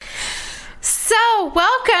Hello,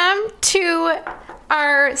 welcome to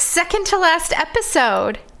our second to last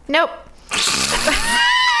episode. Nope.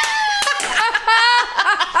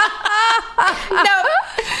 Nope.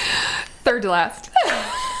 Third to last.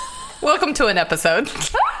 Welcome to an episode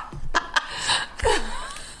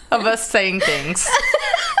of us saying things.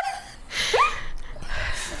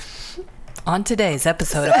 On today's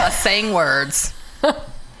episode of us saying words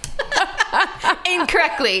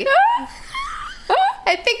Incorrectly.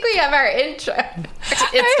 I think we have our intro.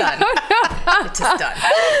 It's done. It is done.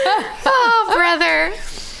 Oh, brother.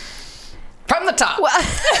 From the top. Well,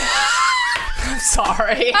 I'm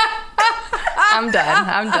sorry. I'm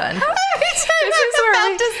done.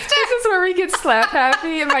 This is where we get slap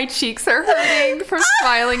happy and my cheeks are hurting from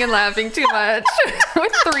smiling and laughing too much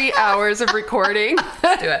with 3 hours of recording.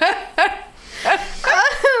 Let's do it.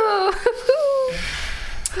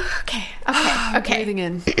 Okay. Breathing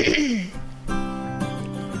in.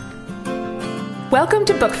 Welcome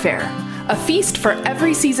to Book Fair, a feast for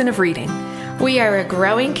every season of reading. We are a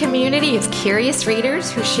growing community of curious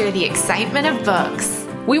readers who share the excitement of books.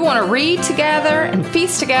 We want to read together and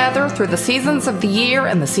feast together through the seasons of the year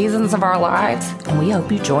and the seasons of our lives, and we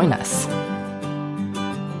hope you join us.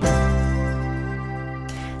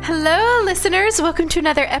 Hello, listeners. Welcome to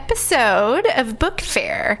another episode of Book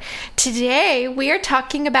Fair. Today, we are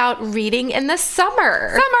talking about reading in the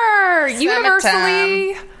summer. Summer!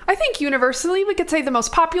 Summertime. I think universally we could say the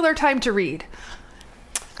most popular time to read.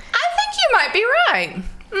 I think you might be right.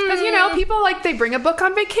 Because, people they bring a book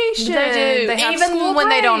on vacation. They do. They have Even school when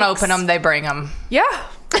they don't breaks. open them, they bring them. Yeah.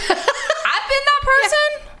 I've been that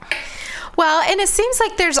person. Well, and it seems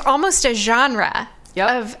like there's almost a genre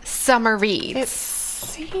of summer reads. It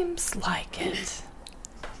seems like it.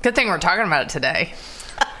 Good thing we're talking about it today.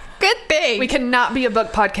 Good thing. We cannot be a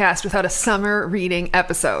book podcast without a summer reading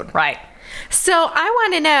episode. Right. So I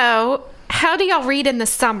want to know, how do y'all read in the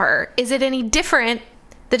summer? Is it any different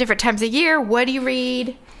the different times of year? What do you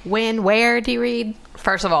read? When? Where do you read?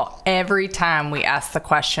 First of all, every time we ask the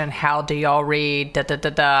question, how do y'all read?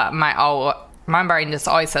 My brain just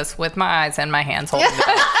always says, with my eyes and my hands holding the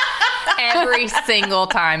book. Every single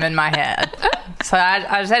time in my head. So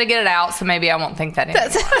I just had to get it out, so maybe I won't think that anymore.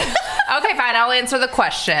 Okay, fine. I'll answer the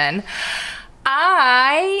question.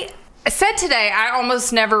 I said today I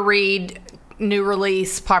almost never read new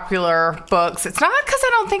release popular books. It's not because I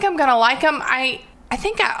don't think I'm going to like them. I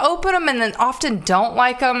think I open them and then often don't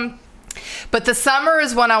like them. But the summer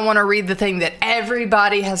is when I want to read the thing that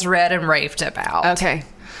everybody has read and raved about. Okay.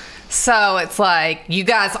 So it's like, you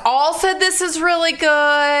guys all said this is really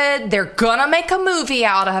good. They're going to make a movie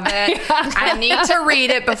out of it. I need to read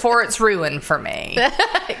it before it's ruined for me.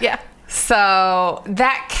 Yeah. So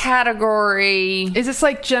that category... Is this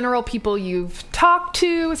like general people you've talked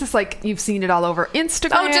to? Is this like you've seen it all over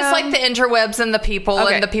Instagram? Oh, just like the interwebs and the people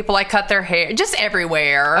and the people I cut their hair. Just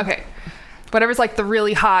everywhere. Okay. Whatever's like the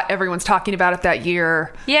really hot, everyone's talking about it that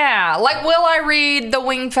year. Yeah. Like, will I read the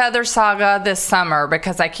Wing Feather Saga this summer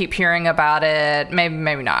because I keep hearing about it? Maybe,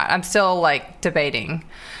 maybe not. I'm still debating.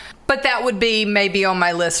 But that would be maybe on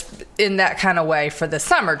my list in that kind of way for the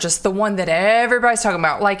summer. Just the one that everybody's talking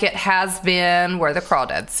about. Like it has been Where the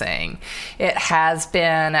Crawdads Sing. It has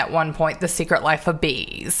been at one point The Secret Life of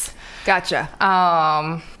Bees. Gotcha.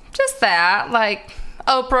 Just that. Like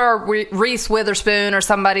Oprah or Reese Witherspoon or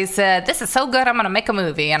somebody said, this is so good, I'm going to make a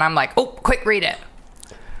movie. And I'm like, oh, quick, read it.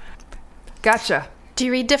 Gotcha. Do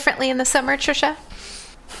you read differently in the summer, Trisha?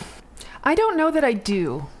 I don't know that I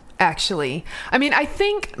do. Actually, I mean, I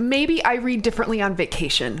think maybe I read differently on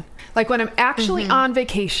vacation. Like when I'm actually on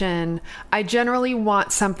vacation, I generally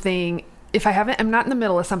want something, if I'm not in the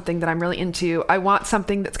middle of something that I'm really into, I want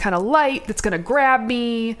something that's kind of light, that's going to grab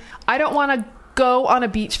me. I don't want to go on a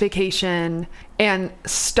beach vacation and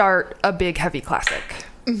start a big heavy classic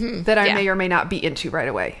that I may or may not be into right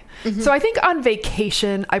away. So I think on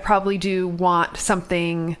vacation, I probably do want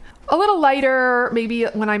something a little lighter, maybe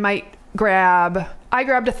when I might I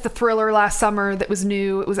grabbed the thriller last summer that was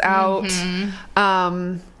new. It was out.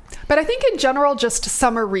 But I think in general, just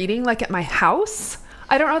summer reading, like at my house,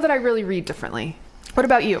 I don't know that I really read differently. What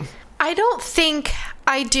about you? I don't think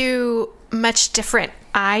I do much different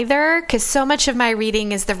either, because so much of my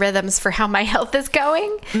reading is the rhythms for how my health is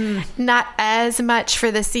going. Not as much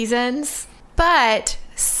for the seasons. But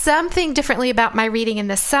something differently about my reading in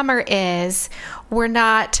the summer is we're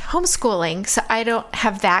not homeschooling, so I don't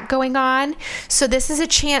have that going on. So this is a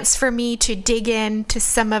chance for me to dig into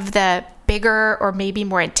some of the bigger or maybe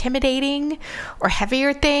more intimidating or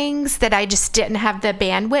heavier things that I just didn't have the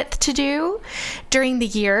bandwidth to do during the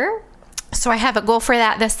year. So I have a goal for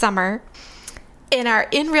that this summer. in our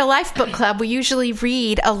in real life book club, we usually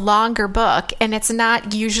read a longer book, and it's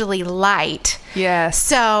not usually light. Yes.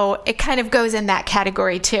 So it kind of goes in that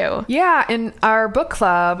category too. Yeah, in our book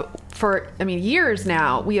club for, years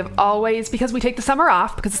now, we have always, because we take the summer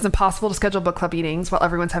off because it's impossible to schedule book club meetings while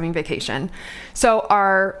everyone's having vacation. So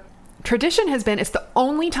our tradition has been, it's the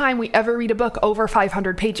only time we ever read a book over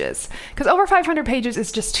 500 pages. Because over 500 pages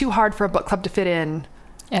is just too hard for a book club to fit in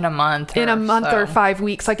a month. Or 5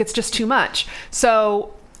 weeks. Like, it's just too much.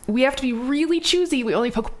 So we have to be really choosy. We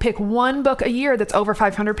only pick one book a year that's over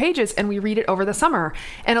 500 pages, and we read it over the summer.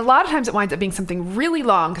 And a lot of times it winds up being something really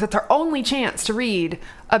long because it's our only chance to read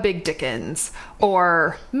a big Dickens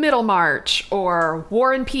or Middlemarch or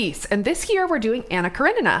War and Peace. And this year we're doing Anna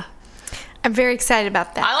Karenina. I'm very excited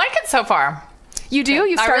about that. I like it so far. You do?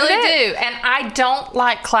 You started I really it? do. And I don't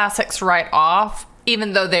like classics right off,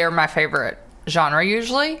 even though they are my favorite genre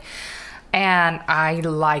usually. And I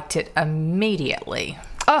liked it immediately.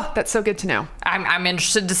 Oh, that's so good to know. I'm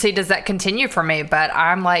interested to see, does that continue for me? But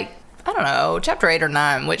I'm like, I don't know, chapter 8 or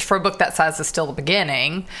 9, which for a book that size is still the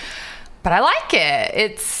beginning. But I like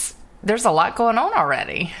it. There's a lot going on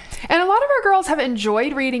already. And a lot of our girls have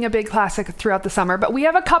enjoyed reading a big classic throughout the summer, but we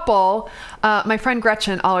have a couple. My friend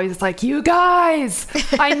Gretchen always is like, you guys,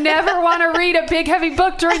 I never want to read a big, heavy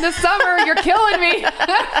book during the summer. You're killing me.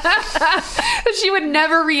 She would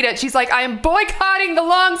never read it. She's like, I am boycotting the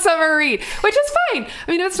long summer read, which is fine.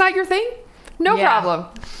 It's not your thing. No problem.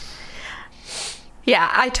 Yeah,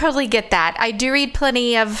 I totally get that. I do read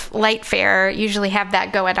plenty of light fare, usually have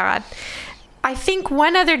that going on. I think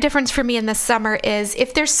one other difference for me in the summer is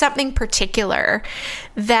if there's something particular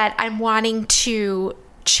that I'm wanting to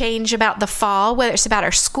change about the fall, whether it's about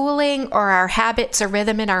our schooling or our habits or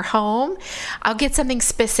rhythm in our home, I'll get something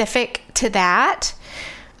specific to that,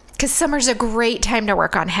 because summer's a great time to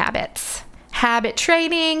work on habits. Habit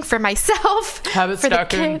training for myself, habit for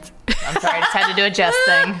stocking. the kids. I'm sorry, I just had to do a Jess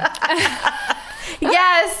thing.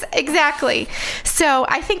 Yes, exactly. So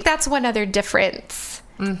I think that's one other difference.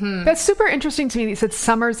 Mm-hmm. That's super interesting to me that you said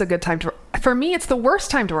summer's a good time to. For me, it's the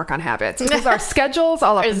worst time to work on habits because our schedule's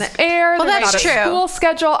all up in the air. Well, There's that's not a true. school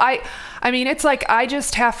schedule. It's like I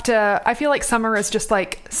just have to. I feel like summer is just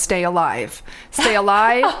like stay alive,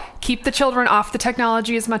 keep the children off the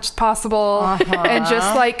technology as much as possible, and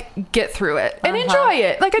just like get through it and enjoy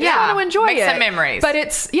it. Like I just want to enjoy Make it. some memories. But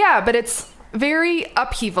it's very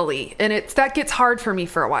upheavally, and that gets hard for me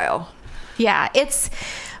for a while. Yeah,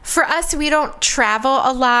 for us, we don't travel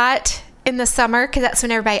a lot in the summer because that's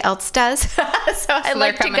when everybody else does. So I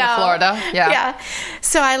like to go to Florida. Yeah.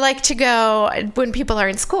 So I like to go when people are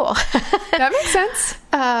in school. That makes sense.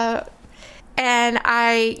 And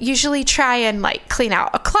I usually try and like clean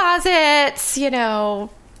out closets,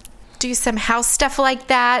 do some house stuff like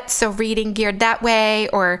that. So reading geared that way,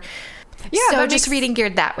 or reading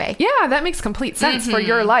geared that way. Yeah, that makes complete sense for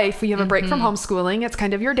your life. You have a break from homeschooling. It's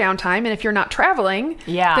kind of your downtime. And if you're not traveling,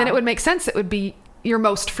 then it would make sense. It would be your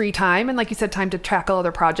most free time. And like you said, time to tackle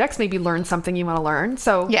other projects, maybe learn something you want to learn.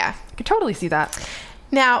 So I could totally see that.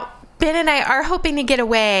 Now, Ben and I are hoping to get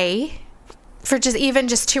away for just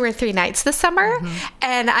 2 or 3 nights this summer.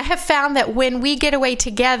 And I have found that when we get away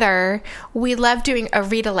together, we love doing a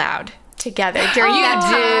read aloud together during that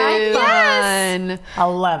time. Yes. I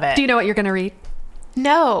love it. Do you know what you're going to read?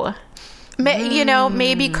 No.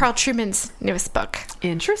 Maybe Carl Truman's newest book.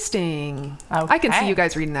 Interesting. Okay. I can see you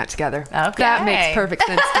guys reading that together. Okay. That makes perfect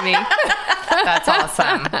sense to me. That's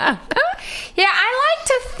awesome. Yeah, I like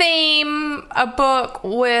to theme a book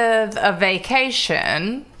with a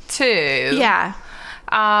vacation too. Yeah.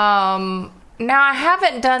 Now, I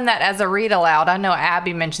haven't done that as a read aloud. I know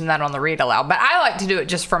Abby mentioned that on the read aloud, but I like to do it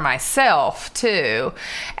just for myself too.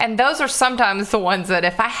 And those are sometimes the ones that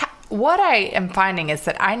what I am finding is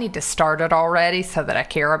that I need to start it already so that I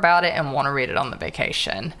care about it and want to read it on the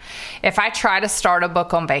vacation. If I try to start a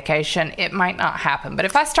book on vacation, it might not happen. But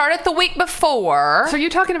if I start it the week before... So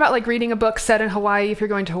you're talking about like reading a book set in Hawaii if you're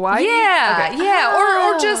going to Hawaii? Yeah, okay. yeah.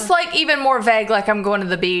 Or just like even more vague, like I'm going to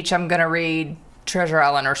the beach, I'm going to read Treasure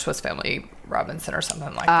Island or Swiss Family Robinson or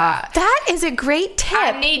something like that. That is a great tip.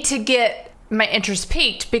 I need to get my interest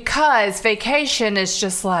peaked because vacation is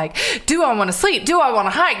just like, do I want to sleep? Do I want to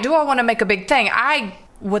hike? Do I want to make a big thing? I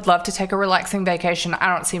would love to take a relaxing vacation.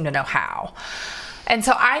 I don't seem to know how. And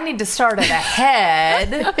so I need to start it ahead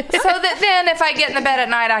so that then if I get in the bed at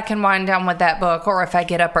night, I can wind down with that book. Or if I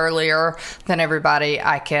get up earlier than everybody,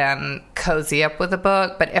 I can cozy up with a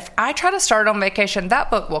book. But if I try to start on vacation,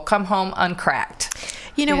 that book will come home uncracked.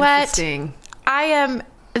 You know what?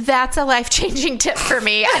 That's a life-changing tip for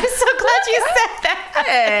me. I'm so glad you said that.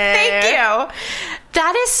 Hey. Thank you.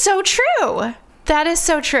 That is so true. That is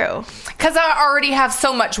so true. Because I already have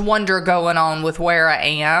so much wonder going on with where I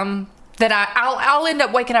am that I'll end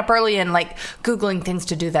up waking up early and like Googling things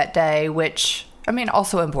to do that day, which, I mean,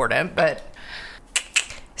 also important, but.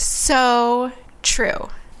 So true.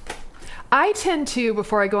 I tend to,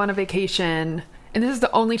 before I go on a vacation, and this is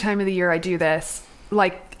the only time of the year I do this,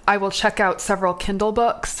 like I will check out several Kindle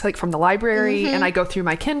books, like from the library, and I go through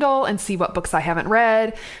my Kindle and see what books I haven't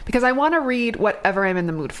read, because I want to read whatever I'm in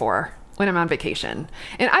the mood for when I'm on vacation.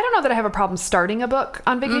 And I don't know that I have a problem starting a book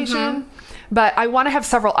on vacation, but I want to have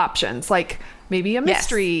several options, like maybe a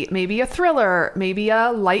mystery, maybe a thriller, maybe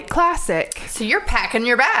a light classic. So you're packing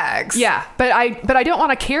your bags. Yeah, but I don't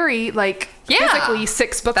want to carry like physically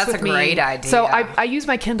 6 books with me. That's a great idea. So I use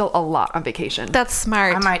my Kindle a lot on vacation. That's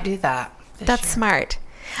smart. I might do that. That's smart.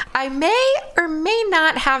 I may or may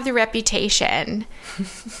not have the reputation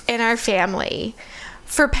in our family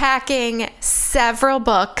for packing several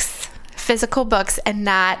books, physical books, and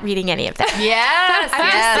not reading any of them. Yes.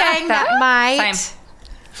 I'm just saying that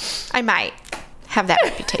I might have that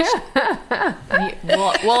reputation.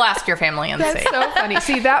 We'll ask your family and see. That's so funny.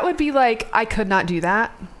 See, that would be like, I could not do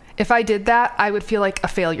that. If I did that, I would feel like a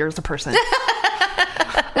failure as a person.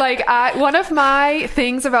 Like, one of my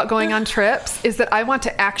things about going on trips is that I want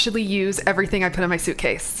to actually use everything I put in my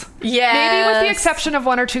suitcase. Yes. Maybe with the exception of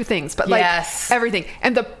 1 or 2 things, but like everything.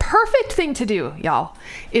 And the perfect thing to do, y'all,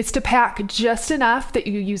 is to pack just enough that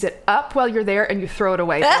you use it up while you're there and you throw it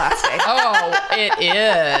away the last day. Oh,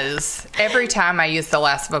 it is. Every time I use the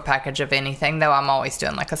last of a package of anything, though, I'm always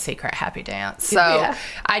doing like a secret happy dance. So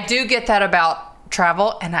I do get that about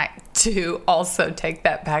travel, and I do also take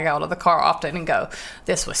that bag out of the car often and go,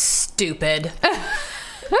 this was stupid.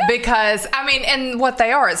 Because, I mean, and what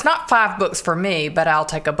they are, it's not 5 books for me, but I'll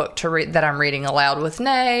take a book to read that I'm reading aloud with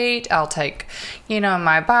Nate. I'll take,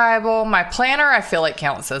 my Bible, my planner, I feel like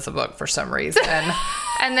counts as a book for some reason.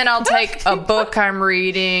 And then I'll take a book I'm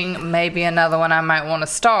reading, maybe another one I might want to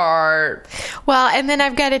start. Well, and then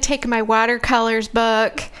I've got to take my watercolors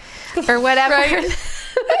book or whatever. Right.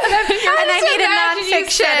 And I need a nonfiction. You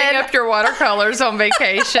setting up your watercolors on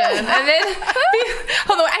vacation, and then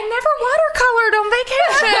although I never watercolored on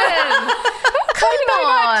vacation. Come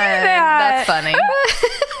on, do that? That's funny.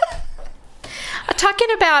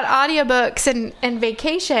 Talking about audiobooks and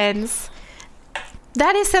vacations,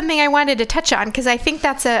 that is something I wanted to touch on because I think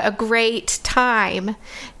that's a great time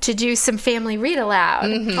to do some family read aloud.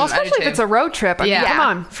 Mm-hmm, well, especially if it's a road trip. I mean, come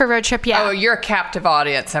on. For road trip, Oh, you're a captive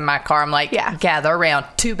audience in my car. I'm like, gather around.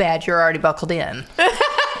 Too bad you're already buckled in.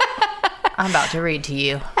 I'm about to read to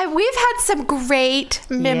you. And we've had some great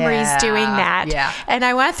memories doing that. Yeah. And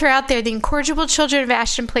I want to throw out there the Incorrigible Children of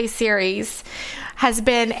Ashton Place series has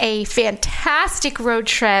been a fantastic road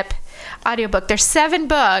trip audiobook. There's 7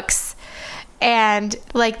 books. And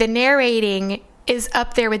like the narrating is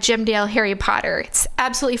up there with Jim Dale Harry Potter. It's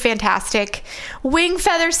absolutely fantastic. Wing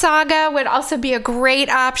Feather Saga would also be a great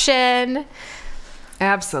option.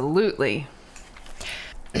 Absolutely.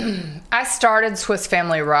 I started Swiss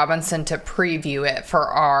Family Robinson to preview it for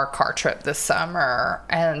our car trip this summer,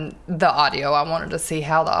 and the audio, I wanted to see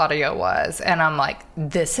how the audio was, and I'm like,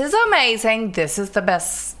 this is amazing. This is the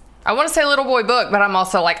best. I want to say little boy book, but I'm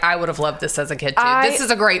also like, I would have loved this as a kid too. This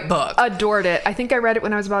is a great book. Adored it. I think I read it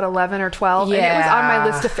when I was about 11 or 12, and it was on my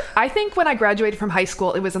list of, I think when I graduated from high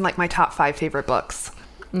school, it was in like my top 5 favorite books.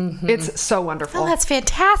 Mm-hmm. It's so wonderful. Oh, that's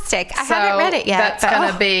fantastic. I haven't read it yet. That's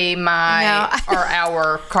going to be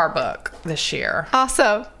our car book this year.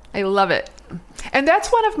 Awesome. I love it. And that's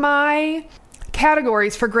one of my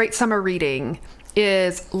categories for great summer reading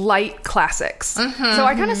is light classics. Mm-hmm. So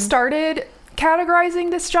I kind of started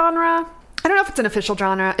categorizing this genre. I don't know if it's an official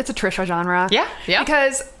genre. It's a Trisha genre. Yeah.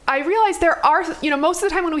 Because I realize there are, most of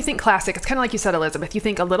the time when we think classic, it's kind of like you said, Elizabeth, you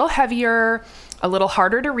think a little heavier, a little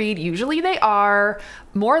harder to read. Usually they are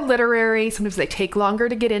more literary. Sometimes they take longer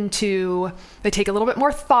to get into. They take a little bit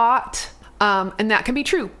more thought. And that can be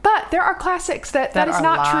true. But there are classics that is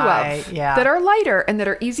not true of. Yeah. That are lighter and that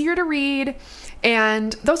are easier to read.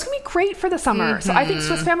 And those can be great for the summer. Mm-hmm. So I think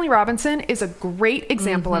Swiss Family Robinson is a great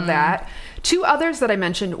example of that. 2 others that I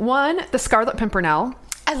mentioned. One, The Scarlet Pimpernel.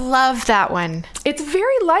 I love that one. It's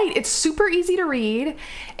very light. It's super easy to read.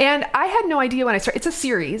 And I had no idea when I started. It's a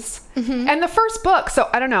series. Mm-hmm. And the first book, so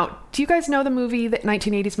I don't know. Do you guys know the movie, the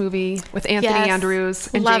 1980s movie with Anthony Andrews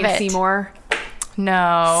and Jane Seymour?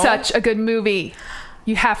 No. Such a good movie.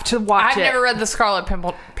 You have to watch it. I've never read The Scarlet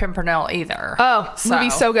Pimpernel either. Oh,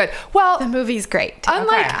 movie's so good. Well, the movie's great.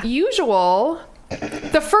 Unlike usual,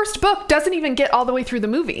 The first book doesn't even get all the way through the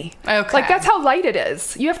movie. Okay. Like, that's how light it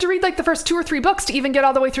is. You have to read like the first 2 or 3 books to even get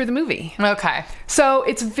all the way through the movie. Okay. So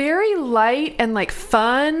it's very light and like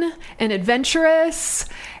fun and adventurous.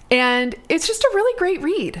 And it's just a really great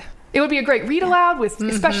read. It would be a great read aloud with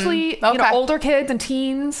especially you know, older kids and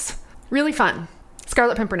teens. Really fun.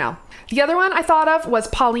 Scarlet Pimpernel. The other one I thought of was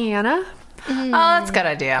Pollyanna. Oh, that's a good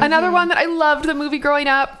idea. Another one that I loved the movie growing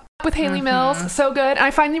up with Haley Mills. So good. And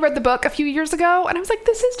I finally read the book a few years ago and I was like,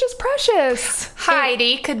 this is just precious.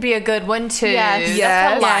 Heidi could be a good one too. Yes.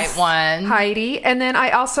 That's a light one. Heidi. And then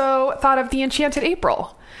I also thought of The Enchanted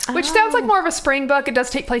April, which sounds like more of a spring book. It does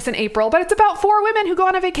take place in April, but it's about 4 women who go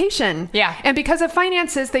on a vacation. Yeah. And because of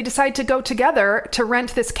finances, they decide to go together to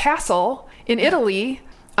rent this castle in Italy.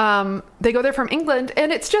 They go there from England,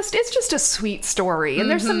 and it's just a sweet story, and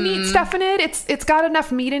there's some neat stuff in it. It's got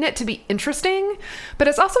enough meat in it to be interesting, but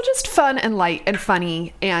it's also just fun and light and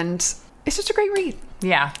funny, and it's just a great read.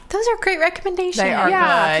 Yeah. Those are great recommendations. They are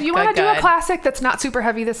Yeah, good. if you want to do a good. classic that's not super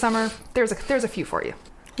heavy this summer, there's a few for you.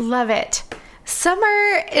 Love it.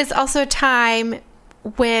 Summer is also a time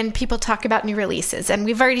when people talk about new releases, and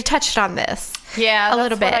we've already touched on this. Yeah, a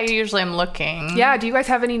little bit. I usually am looking. Yeah, do you guys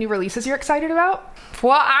have any new releases you're excited about?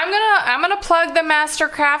 Well, I'm gonna plug the Master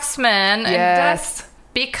Craftsman. Yes. And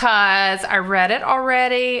because I read it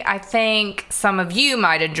already. I think some of you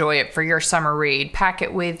might enjoy it for your summer read. Pack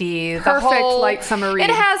it with you. Perfect light summer read.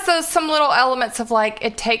 It has some little elements of like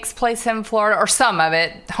it takes place in Florida, or some of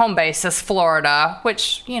it. Home base is Florida,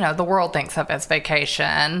 which, you know, the world thinks of as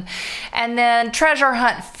vacation. And then Treasure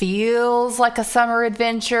Hunt feels like a summer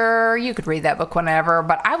adventure. You could read that book whenever,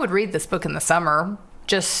 but I would read this book in the summer.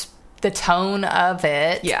 Just the tone of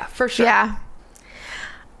it. Yeah, for sure. Yeah.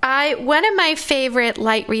 One of my favorite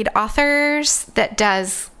light read authors that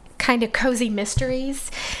does kind of cozy mysteries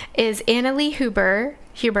is Annalee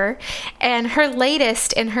Huber, and her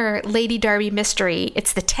latest in her Lady Darby mystery,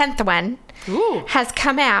 it's the 10th one, has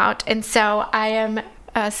come out, and so I am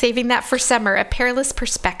saving that for summer, A Perilous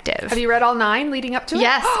Perspective. Have you read all 9 leading up to it?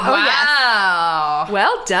 Yes. Oh, Wow. yes.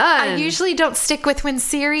 Well done. I usually don't stick with when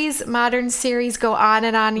modern series go on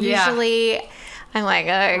and on. Yeah. Usually I'm like,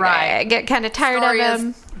 okay, Right. I get kind of tired Story of is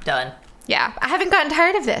them. done. Yeah, I haven't gotten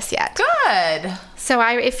tired of this yet. Good. So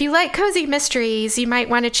if you like cozy mysteries, you might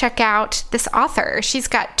want to check out this author. She's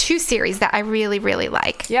got 2 series that I really, really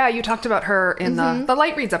like. Yeah, you talked about her in the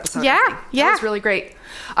Light Reads episode. Yeah, I think. yeah. That was really great.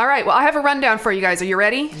 All right, well, I have a rundown for you guys. Are you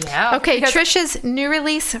ready? Yeah. Okay, Because- Trisha's new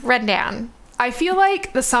release rundown. I feel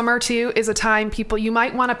like the summer, too, is a time you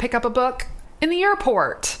might want to pick up a book in the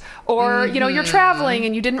airport, or, you know, you're traveling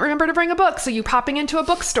and you didn't remember to bring a book, so you're popping into a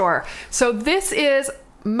bookstore. So this is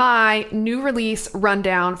my new release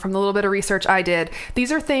rundown from the little bit of research I did.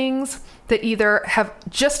 These are things that either have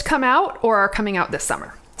just come out or are coming out this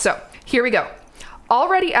summer. So here we go.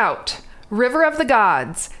 Already out, River of the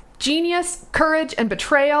Gods, Genius, Courage, and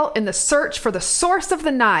Betrayal in the Search for the Source of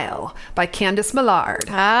the Nile by Candice Millard.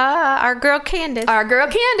 Our girl Candace. Our girl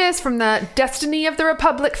Candice from the Destiny of the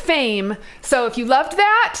Republic fame. So if you loved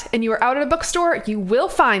that and you were out at a bookstore, you will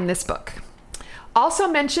find this book. Also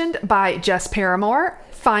mentioned by Jess Paramore,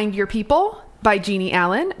 Find Your People by Jeannie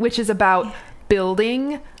Allen, which is about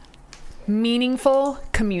building meaningful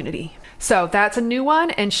community. So that's a new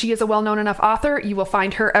one, and she is a well-known enough author. You will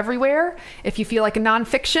find her everywhere. If you feel like a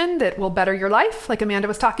nonfiction that will better your life, like Amanda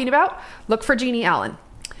was talking about, look for Jeannie Allen.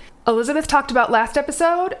 Elizabeth talked about last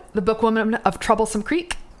episode, The Bookwoman of Troublesome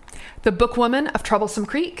Creek. The Bookwoman of Troublesome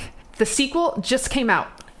Creek. The sequel just came out.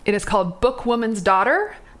 It is called Bookwoman's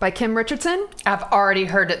Daughter by Kim Richardson. I've already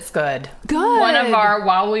heard it's good. Good.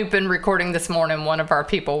 While we've been recording this morning, one of our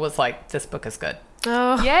people was like, this book is good.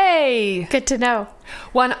 Oh, Yay! good to know.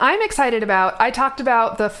 One I'm excited about, I talked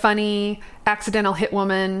about the funny accidental hit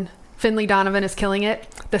woman, Finley Donovan is killing it.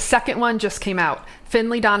 The second one just came out.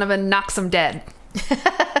 Finley Donovan knocks him dead.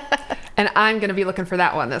 And I'm going to be looking for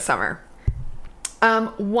that one this summer.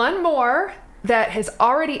 One more that is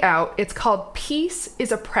already out. It's called Peace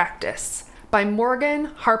is a Practice by Morgan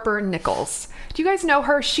Harper Nichols. Do you guys know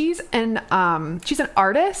her? She's an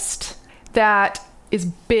artist that is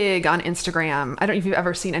big on Instagram. I don't know if you've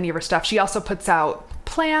ever seen any of her stuff. She also puts out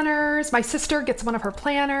planners. My sister gets one of her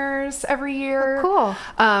planners every year. Oh,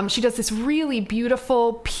 cool. She does this really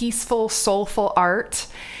beautiful, peaceful, soulful art.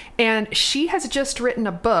 And she has just written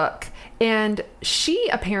a book. And she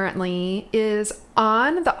apparently is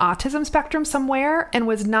on the autism spectrum somewhere and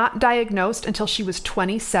was not diagnosed until she was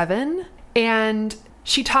 27. And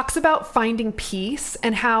she talks about finding peace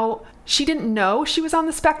and how she didn't know she was on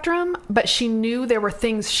the spectrum, but she knew there were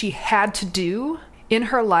things she had to do in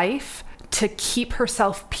her life to keep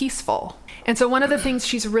herself peaceful. And so one of the things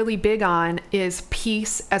she's really big on is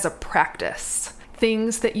peace as a practice.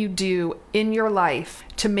 Things that you do in your life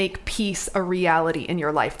to make peace a reality in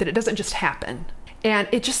your life, that it doesn't just happen. And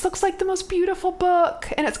it just looks like the most beautiful book,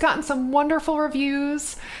 and it's gotten some wonderful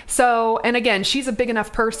reviews. So, and again, she's a big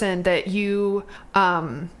enough person that you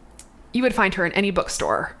would find her in any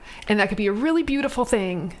bookstore. And that could be a really beautiful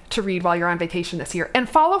thing to read while you're on vacation this year. And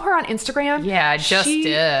follow her on Instagram. Yeah, I just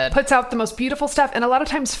did. Puts out the most beautiful stuff, and a lot of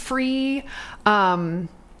times free.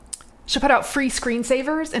 She'll put out free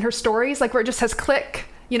screensavers in her stories, like where it just says click.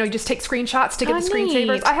 You know, you just take screenshots to get the screensavers.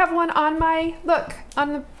 Neat. I have one on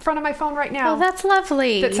the front of my phone right now. Oh, that's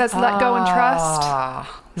lovely. That says let go and trust.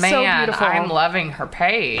 Man, So beautiful. I'm loving her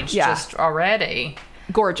page just already.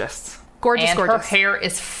 Gorgeous. And her hair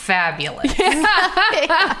is fabulous.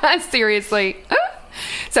 Seriously.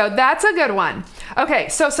 So that's a good one. Okay,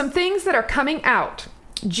 so some things that are coming out.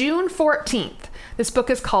 June 14th. This book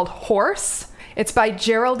is called Horse. It's by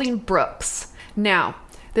Geraldine Brooks. Now,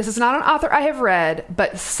 this is not an author I have read,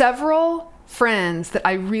 but several friends that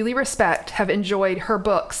I really respect have enjoyed her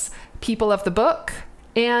books, People of the Book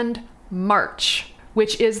and March,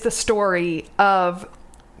 which is the story of,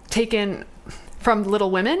 taken from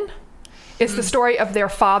Little Women. It's the story of their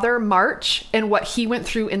father, March, and what he went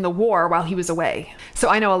through in the war while he was away. So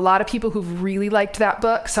I know a lot of people who've really liked that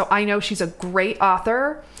book, so I know she's a great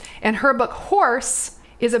author. And her book, Horse,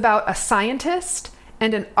 is about a scientist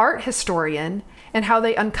and an art historian and how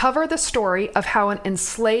they uncover the story of how an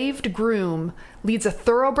enslaved groom leads a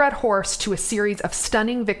thoroughbred horse to a series of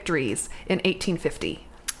stunning victories in 1850.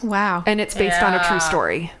 Wow. And it's based on a true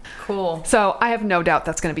story. Cool. So I have no doubt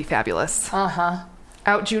that's going to be fabulous. Uh-huh.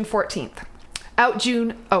 Out June 14th. Out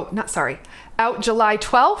July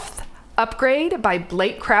 12th, Upgrade by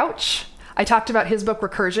Blake Crouch. I talked about his book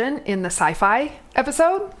Recursion in the sci-fi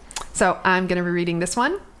episode. So I'm going to be reading this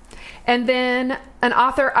one. And then an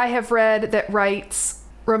author I have read that writes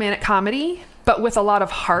romantic comedy, but with a lot of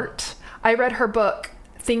heart. I read her book,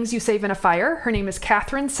 Things You Save in a Fire. Her name is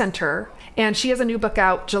Catherine Center, and she has a new book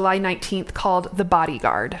out July 19th called The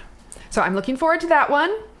Bodyguard. So I'm looking forward to that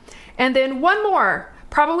one. And then one more.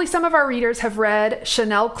 Probably some of our readers have read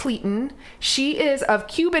Chanel Cleaton. She is of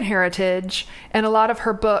Cuban heritage, and a lot of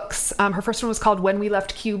her books, her first one was called When We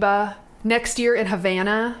Left Cuba, Next Year in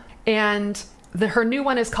Havana, and her new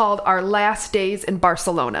one is called Our Last Days in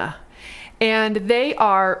Barcelona. And they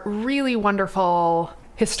are really wonderful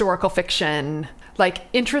historical fiction, like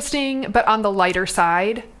interesting, but on the lighter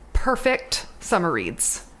side. Perfect summer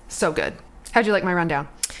reads. So good. How'd you like my rundown?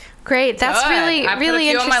 Great. That's really I put a few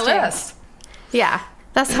interesting. on my list. Yeah,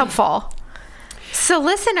 that's helpful. So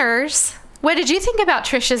listeners, what did you think about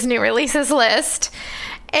Trisha's new releases list?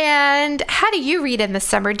 And how do you read in the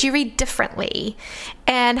summer? Do you read differently?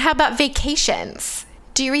 And how about vacations?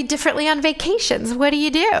 Do you read differently on vacations? What do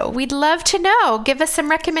you do? We'd love to know. Give us some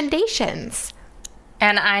recommendations.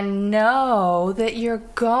 And I know that you're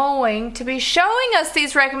going to be showing us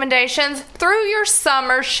these recommendations through your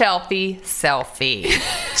summer shelfie selfie.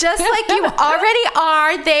 Just like you already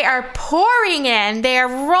are, they are pouring in. They are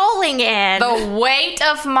rolling in. The weight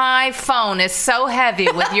of my phone is so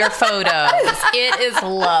heavy with your photos. It is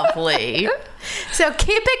lovely. So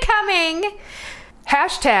keep it coming.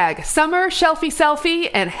 Hashtag Summer Shelfie Selfie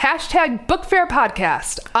and hashtag Book Fair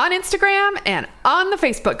Podcast on Instagram and on the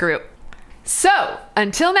Facebook group. So,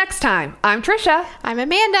 until next time, I'm Trisha. I'm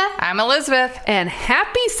Amanda. I'm Elizabeth. And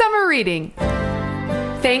happy summer reading.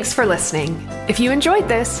 Thanks for listening. If you enjoyed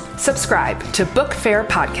this, subscribe to Book Fair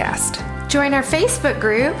Podcast. Join our Facebook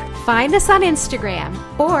group, find us on Instagram,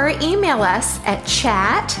 or email us at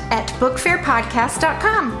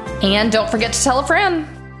chat@bookfairpodcast.com. And don't forget to tell a friend.